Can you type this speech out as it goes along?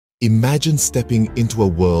Imagine stepping into a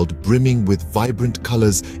world brimming with vibrant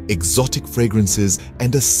colors, exotic fragrances,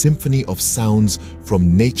 and a symphony of sounds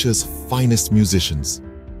from nature's finest musicians.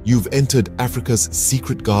 You've entered Africa's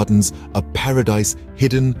secret gardens, a paradise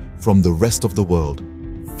hidden from the rest of the world.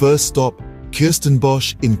 First stop,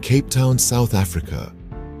 Kirstenbosch in Cape Town, South Africa,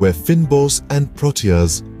 where fynbos and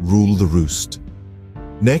proteas rule the roost.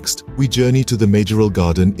 Next, we journey to the Majorelle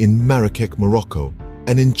Garden in Marrakech, Morocco,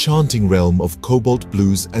 an enchanting realm of cobalt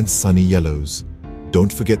blues and sunny yellows.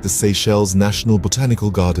 Don't forget the Seychelles National Botanical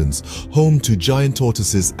Gardens, home to giant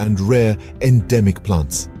tortoises and rare endemic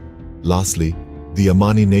plants. Lastly, the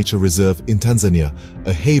Amani Nature Reserve in Tanzania,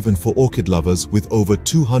 a haven for orchid lovers with over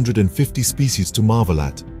 250 species to marvel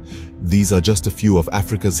at. These are just a few of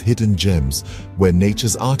Africa's hidden gems, where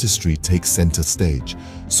nature's artistry takes center stage.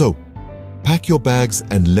 So, pack your bags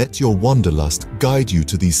and let your wanderlust guide you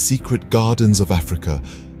to these secret gardens of Africa.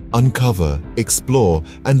 Uncover, explore,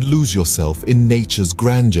 and lose yourself in nature's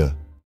grandeur.